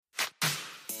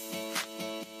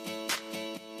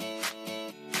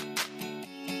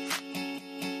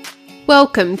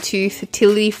Welcome to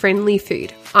Fertility Friendly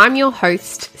Food. I'm your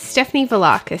host, Stephanie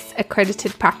Velakis,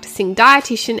 accredited practicing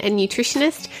dietitian and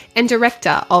nutritionist and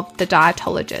director of The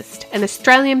Dietologist, an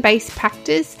Australian-based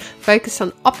practice focused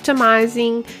on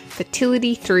optimizing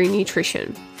fertility through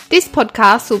nutrition. This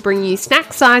podcast will bring you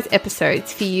snack-size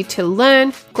episodes for you to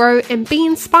learn, grow, and be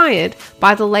inspired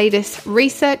by the latest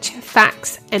research,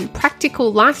 facts, and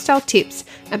practical lifestyle tips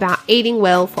about eating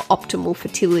well for optimal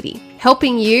fertility,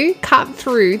 helping you cut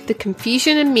through the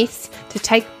confusion and myths to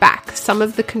take back some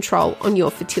of the control on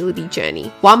your fertility journey,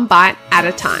 one bite at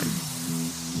a time.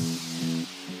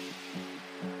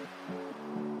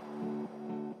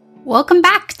 Welcome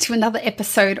back to another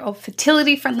episode of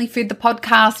Fertility Friendly Food, the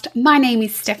podcast. My name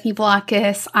is Stephanie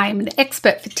Velakis. I am an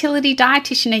expert fertility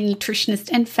dietitian and nutritionist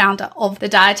and founder of The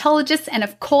Dietologist, and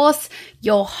of course,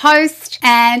 your host.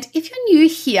 And if you're new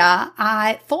here,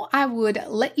 I thought I would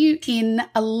let you in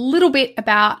a little bit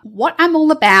about what I'm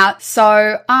all about.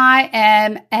 So I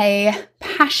am a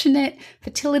passionate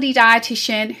fertility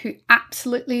dietitian who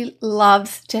absolutely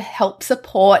loves to help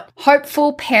support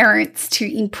hopeful parents to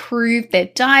improve their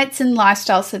diets and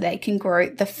lifestyle so they can grow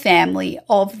the family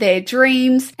of their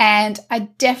dreams. And I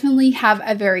definitely have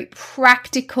a very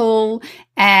practical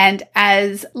and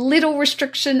as little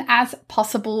restriction as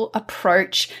possible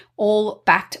approach, all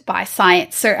backed by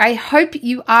science. So I hope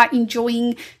you are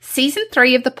enjoying season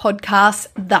 3 of the podcast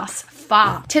thus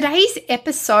far. Today's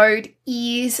episode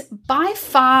is by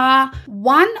far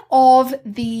one of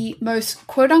the most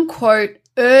quote unquote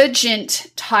urgent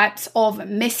types of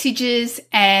messages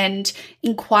and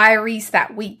inquiries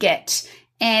that we get.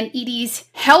 And it is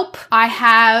help, I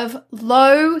have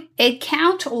low egg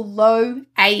count or low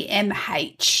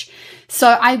AMH. So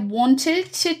I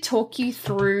wanted to talk you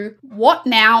through what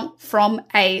now from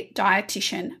a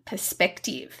dietitian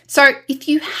perspective. So if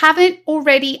you haven't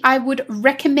already, I would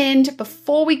recommend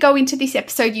before we go into this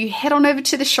episode, you head on over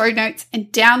to the show notes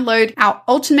and download our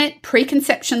ultimate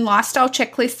preconception lifestyle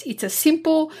checklist. It's a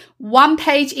simple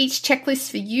 1-page each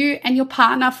checklist for you and your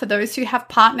partner, for those who have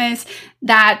partners,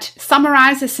 that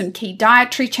summarizes some key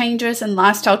dietary changes and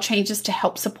lifestyle changes to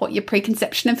help support your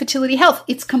preconception and fertility health.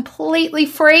 It's completely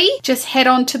free. Just head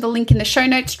on to the link in the show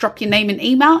notes, drop your name and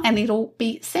email, and it'll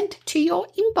be sent to your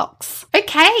inbox.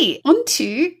 Okay, on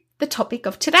to the topic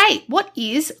of today. What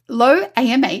is low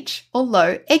AMH or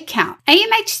low egg count?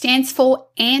 AMH stands for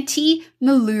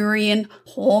anti-Mullerian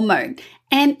hormone,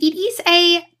 and it is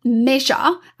a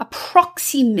measure, a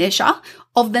proxy measure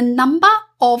of the number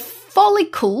of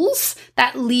follicles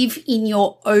that live in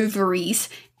your ovaries,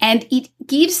 and it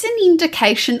gives an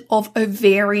indication of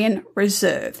ovarian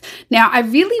reserve. Now, I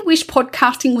really wish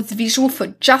podcasting was visual for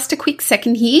just a quick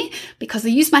second here, because I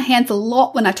use my hands a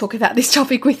lot when I talk about this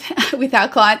topic with our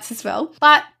clients as well.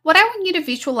 But what I want you to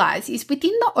visualize is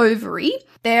within the ovary,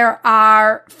 there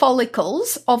are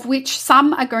follicles, of which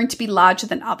some are going to be larger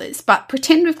than others, but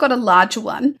pretend we've got a larger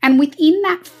one. And within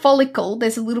that follicle,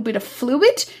 there's a little bit of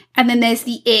fluid, and then there's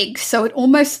the egg. So it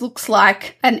almost looks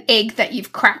like an egg that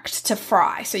you've cracked to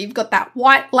fry. So you've got that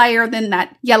white layer, then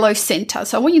that yellow center.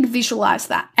 So I want you to visualize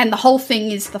that. And the whole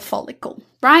thing is the follicle,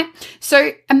 right?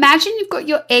 So imagine you've got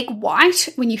your egg white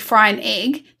when you fry an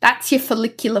egg. That's your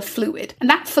follicular fluid. And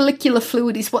that follicular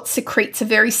fluid is what secretes a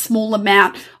very small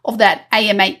amount of that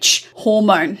AMH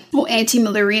hormone or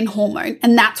anti-Mullerian hormone.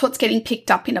 And that's what's getting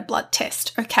picked up in a blood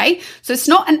test, okay? So it's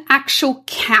not an actual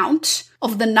count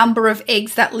of the number of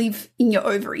eggs that live in your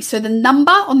ovary. So the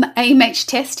number on the AMH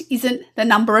test isn't the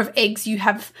number of eggs you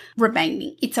have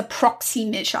remaining. It's a proxy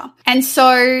measure. And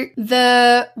so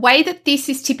the way that this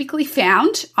is typically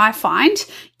found, I find,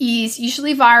 is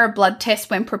usually via a blood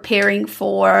test when preparing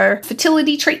for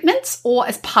fertility treatments or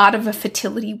as part of a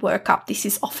fertility workup. This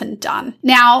is often done.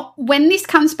 Now, when this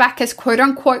comes back as quote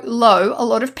unquote low, a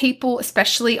lot of people,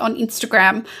 especially on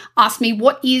Instagram, ask me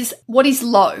what is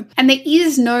low? And there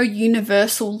is no universal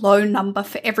low number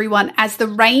for everyone, as the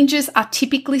ranges are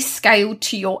typically scaled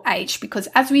to your age, because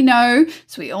as we know,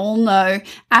 as we all know,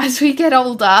 as we get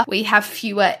older, we have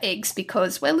fewer eggs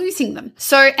because we're losing them.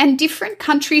 So, and different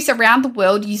countries around the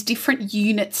world use different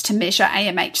units to measure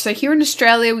AMH. So here in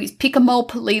Australia, we use picomole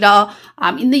per litre.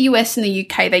 In the US and the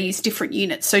UK, they use different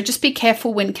units. So just be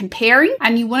careful when comparing,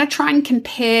 and you want to try and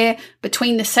compare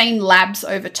between the same labs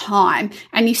over time.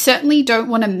 And you certainly don't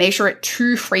want to measure it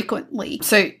too frequently.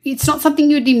 So it's not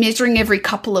something you'd be measuring every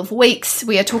couple of weeks.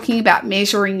 We are talking about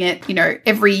measuring it,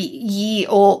 every year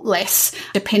or less,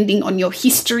 depending on your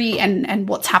history and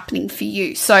what's happening for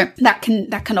you. So that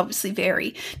can obviously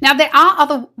vary. Now, there are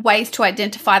other ways to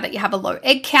identify that you have a low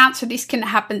egg count. So this can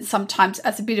happen sometimes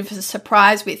as a bit of a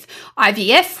surprise with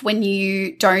IVF, when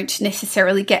you don't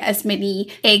necessarily get as many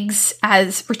eggs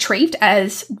as retrieved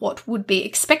as what would be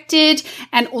expected,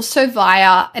 and also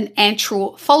via an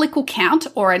antral follicle count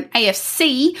or an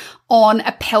AFC on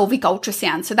a pelvic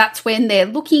ultrasound. So that's when they're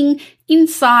looking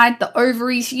inside the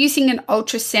ovaries using an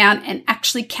ultrasound and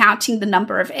actually counting the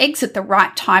number of eggs at the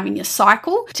right time in your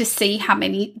cycle to see how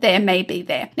many there may be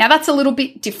there. Now that's a little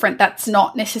bit different. That's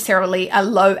not necessarily a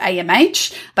low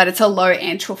AMH, but it's a low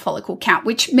antral follicle count,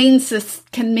 which means this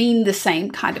can mean the same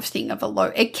kind of thing of a low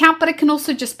egg count, but it can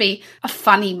also just be a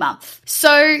funny month.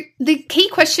 So the key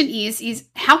question is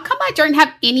how come I don't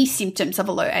have any symptoms of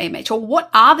a low AMH, or what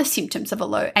are the symptoms of a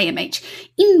low AMH?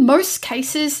 In most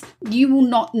cases, you will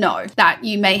not know that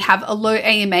you may have a low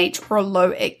AMH or a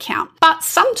low egg count. But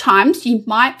sometimes you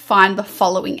might find the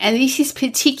following, and this is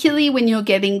particularly when you're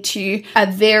getting to a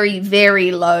very,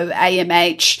 very low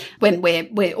AMH, when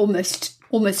we're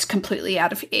almost completely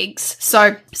out of eggs.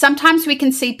 So sometimes we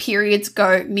can see periods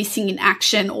go missing in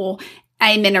action, or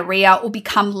amenorrhea will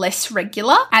become less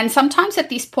regular. And sometimes at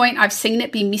this point, I've seen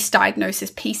it be misdiagnosed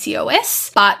as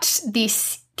PCOS, but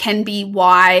this can be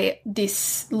why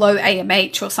this low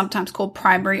AMH, or sometimes called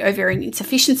primary ovarian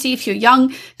insufficiency if you're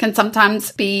young, can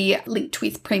sometimes be linked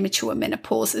with premature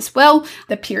menopause as well.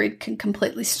 The period can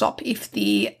completely stop if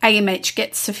the AMH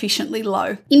gets sufficiently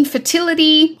low.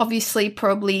 Infertility, obviously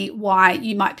probably why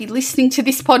you might be listening to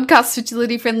this podcast,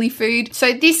 Fertility Friendly Food.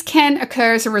 So this can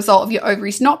occur as a result of your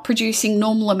ovaries not producing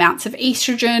normal amounts of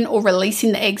estrogen or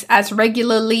releasing the eggs as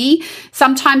regularly.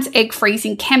 Sometimes egg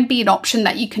freezing can be an option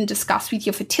that you can discuss with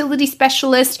your fertility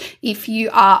specialist if you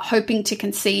are hoping to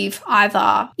conceive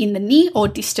either in the near or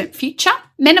distant future.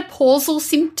 Menopausal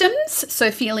symptoms,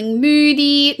 so feeling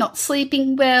moody, not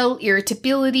sleeping well,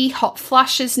 irritability, hot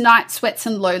flushes, night sweats,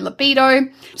 and low libido.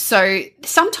 So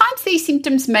sometimes these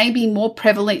symptoms may be more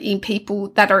prevalent in people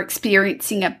that are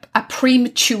experiencing a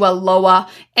premature lower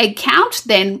egg count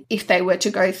than if they were to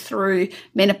go through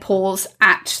menopause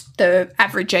at the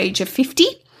average age of 50.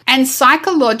 And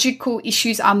psychological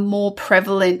issues are more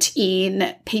prevalent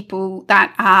in people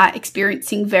that are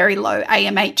experiencing very low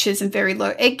AMHs and very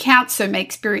low egg counts, so may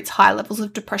experience high levels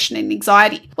of depression and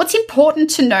anxiety. What's important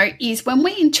to note is when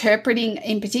we're interpreting,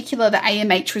 in particular, the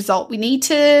AMH result, we need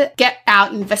to get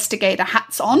our investigator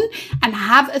hats on and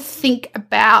have a think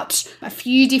about a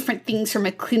few different things from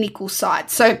a clinical side.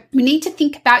 So we need to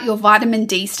think about your vitamin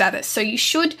D status. So you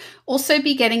should also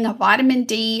be getting a vitamin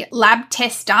D lab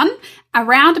test done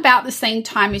around about the same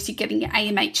time as you're getting your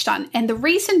AMH done. And the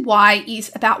reason why is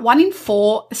about 1 in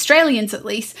 4 Australians, at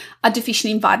least, are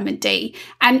deficient in vitamin D.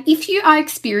 And if you are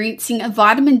experiencing a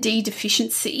vitamin D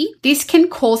deficiency, this can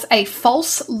cause a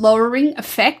false lowering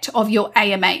effect of your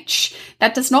AMH.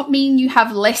 That does not mean you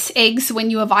have less eggs when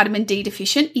you are vitamin D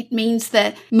deficient. It means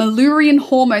the Mullerian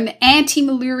hormone, the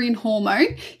anti-Mullerian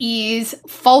hormone, is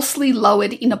falsely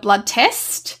lowered in a blood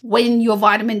test when your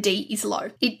vitamin D is low.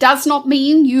 It does not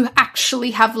mean you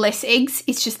actually have less eggs.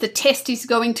 It's just the test is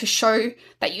going to show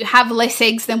that you have less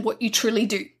eggs than what you truly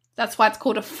do. That's why it's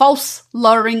called a false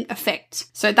lowering effect.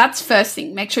 So that's first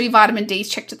thing. Make sure your vitamin D is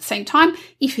checked at the same time.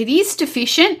 If it is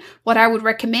deficient, what I would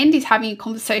recommend is having a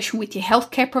conversation with your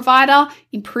healthcare provider,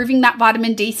 improving that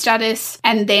vitamin D status,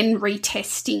 and then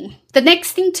retesting. The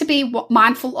next thing to be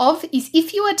mindful of is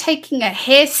if you are taking a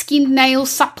hair, skin, nail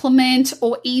supplement,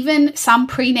 or even some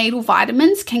prenatal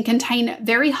vitamins can contain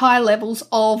very high levels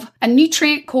of a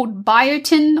nutrient called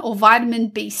biotin or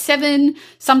vitamin B7,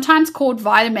 sometimes called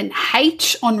vitamin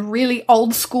H on really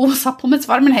old school supplements.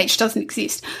 Vitamin H doesn't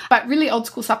exist, but really old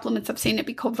school supplements, I've seen it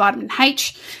be called vitamin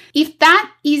H. If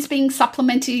that is being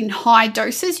supplemented in high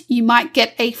doses, you might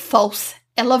get a false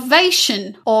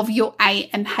elevation of your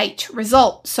AMH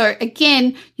result. So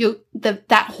again,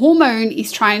 that hormone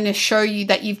is trying to show you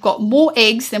that you've got more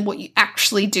eggs than what you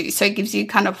actually do. So it gives you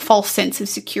kind of a false sense of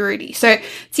security. So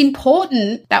it's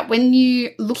important that when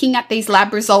you're looking at these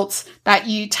lab results, that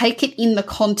you take it in the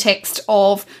context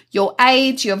of your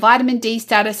age, your vitamin D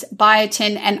status,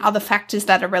 biotin, and other factors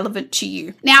that are relevant to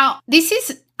you. Now, this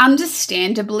is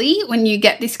understandably, when you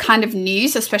get this kind of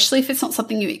news, especially if it's not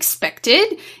something you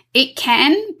expected, it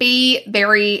can be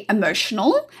very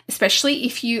emotional, especially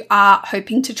if you are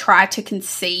hoping to try to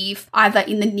conceive either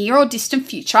in the near or distant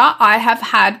future. I have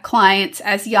had clients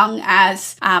as young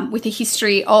as, with a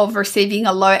history of receiving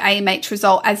a low AMH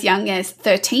result as young as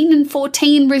 13 and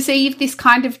 14 receive this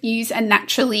kind of news. And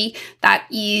naturally, that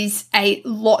is a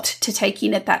lot to take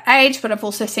in at that age. But I've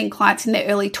also seen clients in their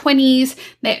early 20s,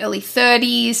 their early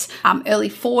 30s, early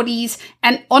 40s.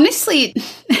 And honestly,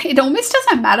 it almost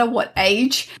doesn't matter what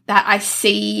age that I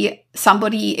see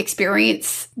somebody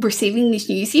experience receiving this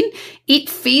news in, it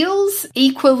feels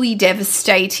equally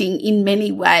devastating in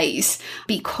many ways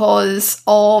because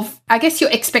of, I guess,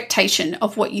 your expectation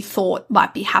of what you thought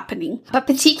might be happening. But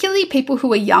particularly people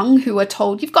who are young, who are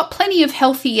told you've got plenty of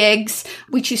healthy eggs,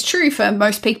 which is true for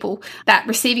most people, that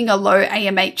receiving a low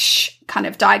AMH kind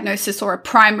of diagnosis or a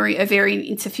primary ovarian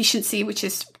insufficiency, which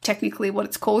is technically what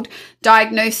it's called,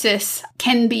 diagnosis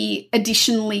can be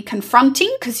additionally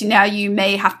confronting because now you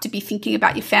may have to be thinking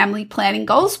about your family planning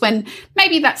goals when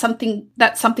maybe that's something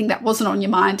that wasn't on your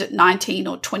mind at 19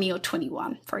 or 20 or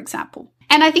 21, for example.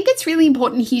 And I think it's really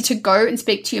important here to go and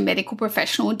speak to your medical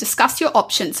professional and discuss your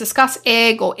options, discuss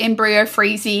egg or embryo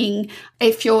freezing.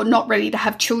 If you're not ready to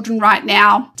have children right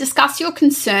now, discuss your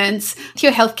concerns with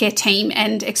your healthcare team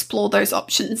and explore those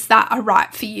options that are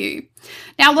right for you.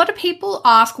 Now, a lot of people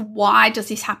ask, why does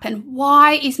this happen?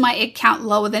 Why is my egg count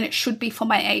lower than it should be for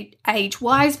my age?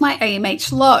 Why is my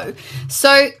AMH low?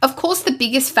 So, of course, the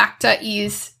biggest factor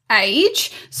is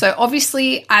age. So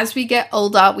obviously, as we get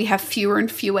older, we have fewer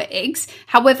and fewer eggs.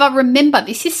 However, remember,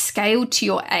 this is scaled to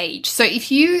your age. So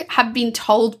if you have been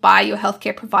told by your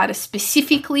healthcare provider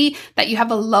specifically that you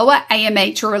have a lower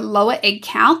AMH or a lower egg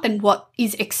count than what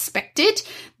is expected,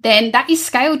 then that is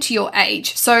scaled to your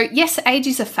age. So yes, age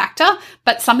is a factor,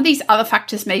 but some of these other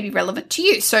factors may be relevant to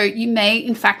you. So you may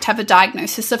in fact have a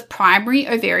diagnosis of primary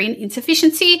ovarian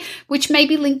insufficiency, which may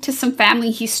be linked to some family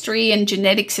history and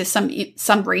genetics. There's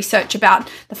some research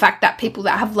about the fact that people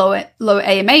that have low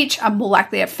AMH are more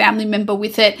likely to have a family member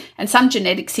with it, and some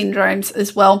genetic syndromes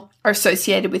as well are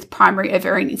associated with primary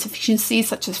ovarian insufficiency,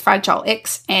 such as Fragile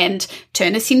X and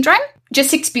Turner syndrome.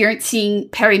 Just experiencing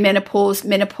perimenopause,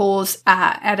 menopause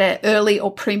at an early or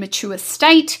premature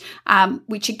state,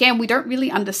 which again, we don't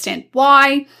really understand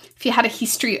why. If you had a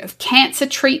history of cancer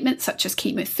treatment, such as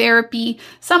chemotherapy,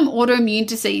 some autoimmune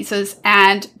diseases,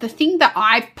 and the thing that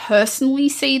I personally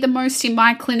see the most in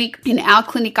our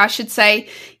clinic, I should say,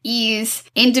 is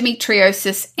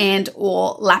endometriosis and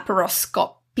or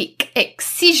laparoscopic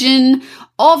excision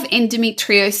of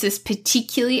endometriosis,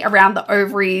 particularly around the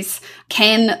ovaries,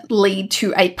 can lead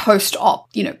to a post-op,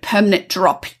 permanent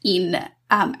drop in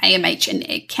AMH and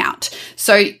egg count.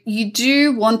 So you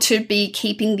do want to be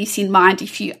keeping this in mind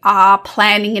if you are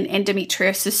planning an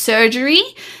endometriosis surgery,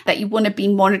 that you want to be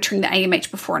monitoring the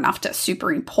AMH before and after.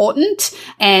 Super important,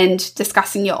 and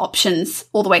discussing your options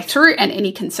all the way through and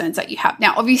any concerns that you have.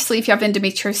 Now, obviously, if you have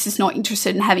endometriosis, not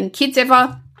interested in having kids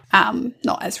ever,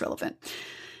 not as relevant.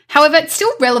 However, it's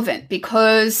still relevant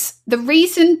because the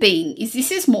reason being is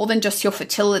this is more than just your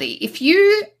fertility. If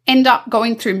you end up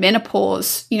going through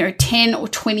menopause, 10 or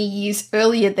 20 years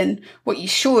earlier than what you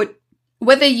should,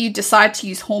 whether you decide to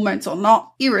use hormones or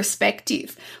not,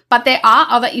 irrespective. But there are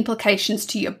other implications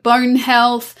to your bone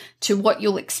health, to what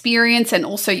you'll experience, and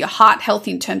also your heart health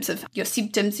in terms of your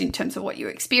symptoms, in terms of what you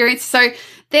experience. So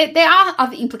there are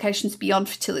other implications beyond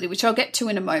fertility, which I'll get to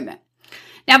in a moment.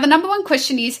 Now, the number one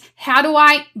question is, how do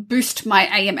I boost my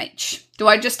AMH? Do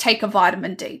I just take a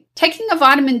vitamin D? Taking a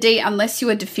vitamin D, unless you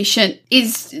are deficient,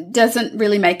 doesn't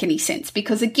really make any sense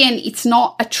because, again, it's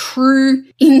not a true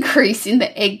increase in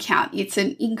the egg count. It's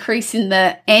an increase in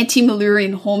the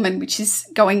anti-Mullerian hormone, which is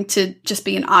going to just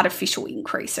be an artificial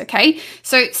increase, okay?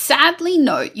 So sadly,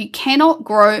 no, you cannot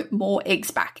grow more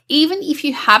eggs back. Even if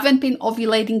you haven't been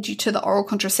ovulating due to the oral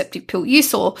contraceptive pill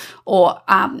use or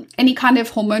any kind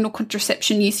of hormonal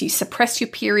contraception use, you suppress your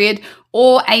period,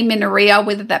 or amenorrhea,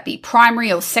 whether that be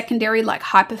primary or secondary, like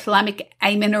hypothalamic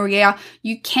amenorrhea,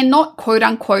 you cannot, quote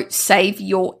unquote, save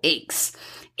your eggs.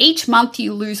 Each month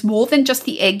you lose more than just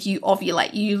the egg you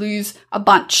ovulate. You lose a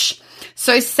bunch.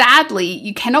 So sadly,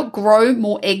 you cannot grow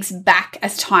more eggs back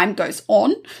as time goes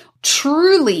on,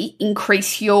 truly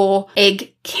increase your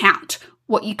egg count.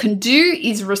 What you can do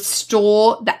is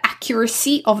restore the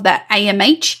accuracy of that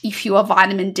AMH if you are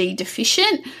vitamin D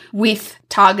deficient with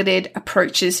targeted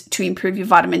approaches to improve your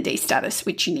vitamin D status,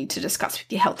 which you need to discuss with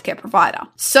your healthcare provider.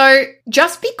 So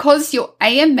just because your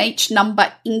AMH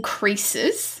number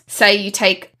increases, say you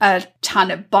take a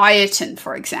ton of biotin,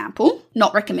 for example,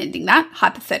 not recommending that,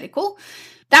 hypothetical,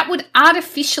 that would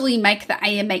artificially make the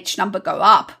AMH number go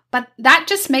up, but that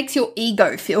just makes your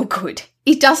ego feel good.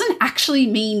 It doesn't actually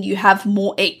mean you have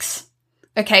more eggs,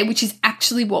 okay, which is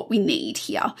actually what we need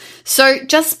here. So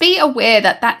just be aware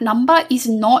that that number is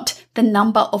not the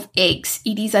number of eggs.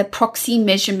 It is a proxy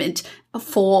measurement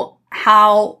for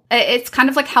it's kind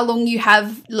of like how long you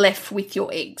have left with your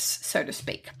eggs, so to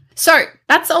speak. So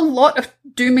that's a lot of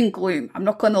doom and gloom. I'm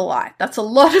not going to lie. That's a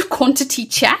lot of quantity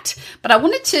chat, but I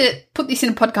wanted to put this in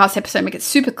a podcast episode, make it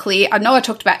super clear. I know I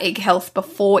talked about egg health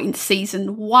before in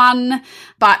season 1,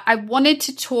 but I wanted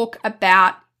to talk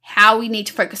about how we need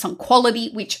to focus on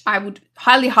quality, which I would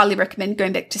highly, highly recommend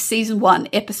going back to season 1,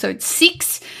 episode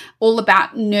 6, all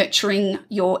about nurturing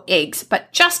your eggs.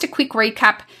 But just a quick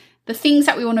recap. The things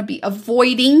that we want to be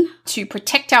avoiding to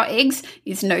protect our eggs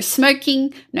is no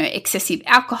smoking, no excessive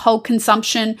alcohol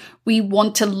consumption. We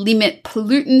want to limit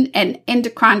pollutant and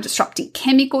endocrine disrupting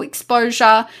chemical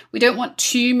exposure. We don't want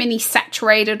too many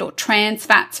saturated or trans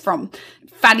fats from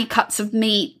fatty cuts of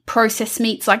meat, processed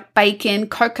meats like bacon,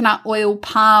 coconut oil,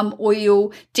 palm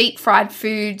oil, deep fried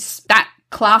foods, that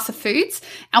class of foods.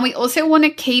 And we also want to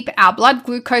keep our blood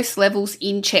glucose levels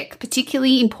in check,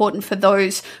 particularly important for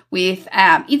those with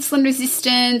insulin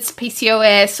resistance,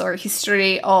 PCOS, or a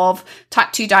history of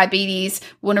type 2 diabetes.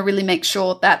 We want to really make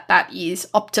sure that that is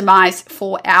optimized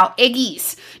for our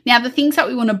eggies. Now, the things that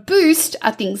we want to boost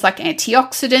are things like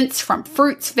antioxidants from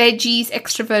fruits, veggies,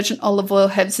 extra virgin olive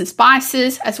oil, herbs and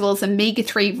spices, as well as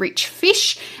omega-3 rich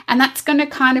fish. And that's going to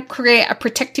kind of create a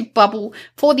protective bubble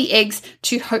for the eggs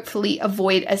to hopefully avoid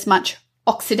as much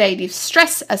oxidative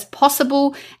stress as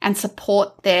possible and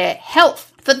support their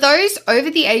health. For those over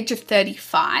the age of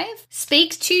 35,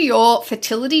 speak to your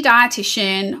fertility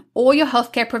dietitian or your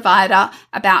healthcare provider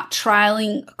about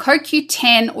trialing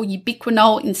CoQ10 or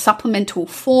ubiquinol in supplemental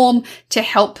form to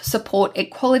help support egg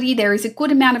quality. There is a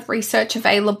good amount of research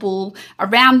available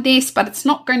around this, but it's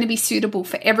not going to be suitable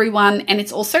for everyone. And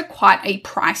it's also quite a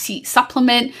pricey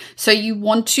supplement. So you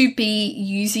want to be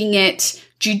using it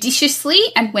judiciously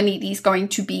and when it is going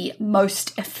to be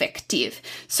most effective.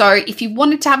 So if you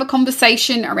wanted to have a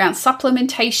conversation around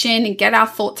supplementation and get our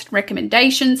thoughts and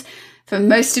recommendations, for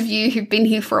most of you who've been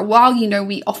here for a while, you know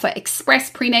we offer express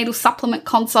prenatal supplement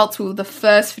consults. We were the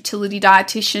first fertility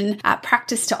dietitian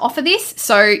practice to offer this.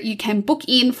 So you can book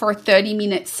in for a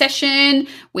 30-minute session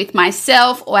with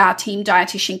myself or our team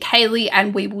dietitian, Kaylee,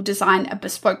 and we will design a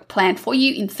bespoke plan for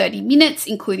you in 30 minutes,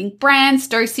 including brands,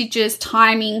 dosages,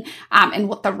 timing, and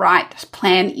what the right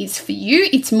plan is for you.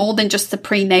 It's more than just the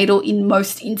prenatal in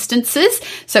most instances.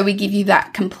 So we give you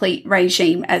that complete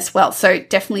regime as well. So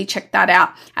definitely check that out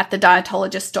at thedietologist.com.au.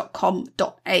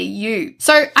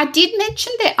 So I did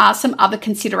mention there are some other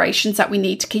considerations that we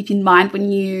need to keep in mind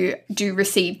when you do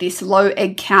receive this low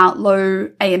egg count, low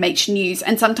AMH news.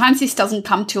 And sometimes this doesn't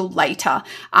come till later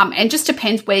and just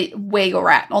depends where you're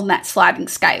at on that sliding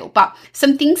scale. But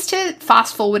some things to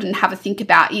fast forward and have a think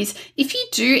about is if you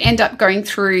do end up going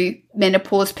through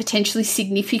menopause potentially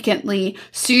significantly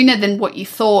sooner than what you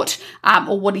thought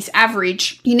or what is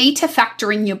average, you need to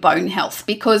factor in your bone health,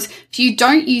 because if you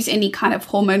don't use any kind of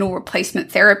hormonal replacement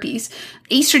therapies,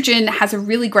 estrogen has a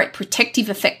really great protective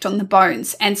effect on the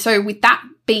bones. And so with that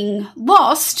being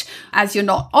lost, as you're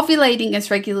not ovulating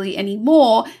as regularly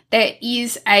anymore, there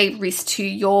is a risk to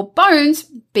your bones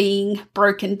being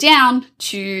broken down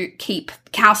to keep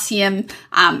calcium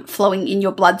flowing in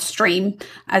your bloodstream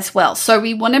as well. So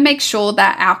we want to make sure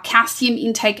that our calcium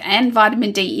intake and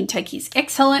vitamin D intake is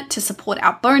excellent to support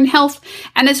our bone health.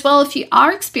 And as well, if you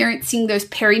are experiencing those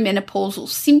perimenopausal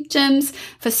symptoms,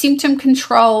 for symptom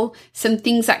control, some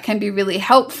things that can be really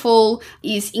helpful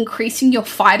is increasing your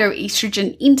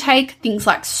phytoestrogen intake, things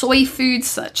like soy foods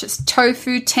such as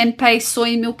tofu, tempeh,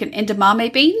 soy milk, and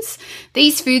edamame beans.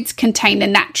 These foods contain a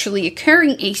naturally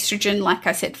occurring estrogen, like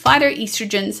I said,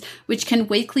 phytoestrogens, which can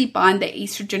weakly bind the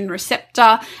estrogen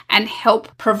receptor and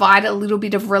help provide a little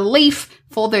bit of relief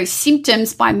for those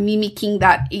symptoms by mimicking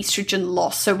that estrogen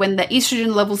loss. So when the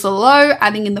estrogen levels are low,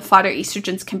 adding in the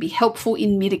phytoestrogens can be helpful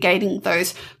in mitigating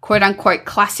those quote unquote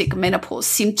classic menopause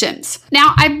symptoms.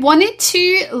 Now, I wanted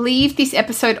to leave this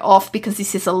episode off because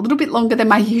this is a little bit longer than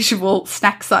my usual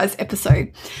snack size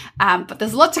episode, but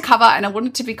there's a lot to cover and I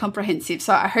wanted to be comprehensive.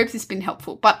 So I hope this has been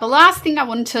helpful. But the last thing I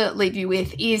wanted to leave you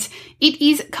with is it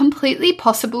is completely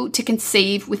possible to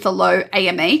conceive with a low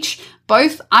AMH,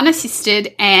 both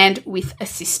unassisted and with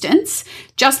assistance.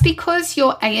 Just because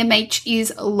your AMH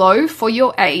is low for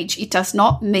your age, it does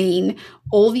not mean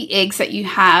all the eggs that you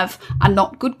have are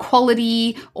not good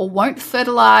quality or won't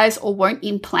fertilize or won't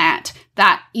implant.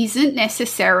 That isn't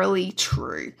necessarily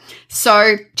true.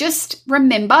 So just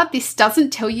remember, this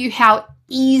doesn't tell you how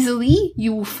easily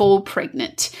you will fall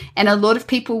pregnant. And a lot of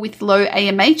people with low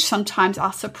AMH sometimes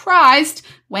are surprised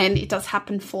when it does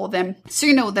happen for them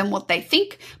sooner than what they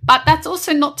think. But that's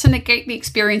also not to negate the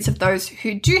experience of those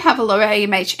who do have a low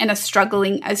AMH and are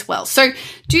struggling as well. So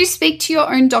do speak to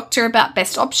your own doctor about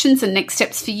best options and next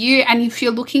steps for you. And if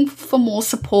you're looking for more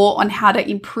support on how to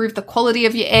improve the quality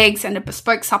of your eggs and a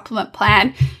bespoke supplement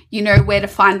plan, you know where to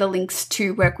find the links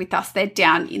to work with us. They're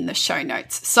down in the show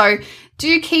notes. So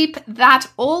do keep that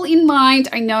all in mind.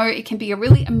 I know it can be a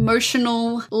really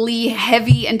emotionally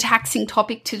heavy and taxing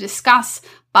topic to discuss,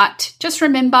 but just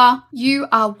remember, you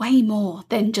are way more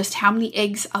than just how many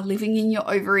eggs are living in your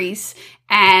ovaries,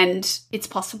 and it's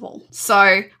possible.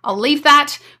 So I'll leave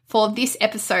that for this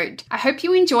episode. I hope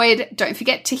you enjoyed. Don't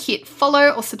forget to hit follow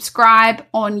or subscribe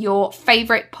on your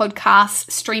favorite podcast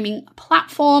streaming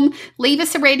platform. Leave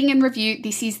us a rating and review.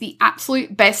 This is the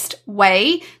absolute best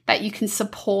way that you can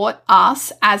support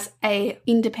us as an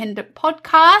independent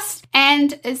podcast.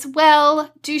 And as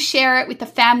well, do share it with a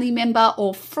family member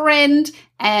or friend.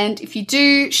 And if you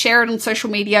do share it on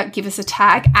social media, give us a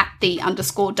tag at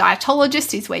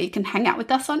 @the_dietologist is where you can hang out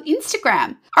with us on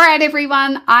Instagram. All right,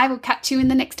 everyone, I will catch you in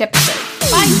the next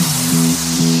episode. Bye.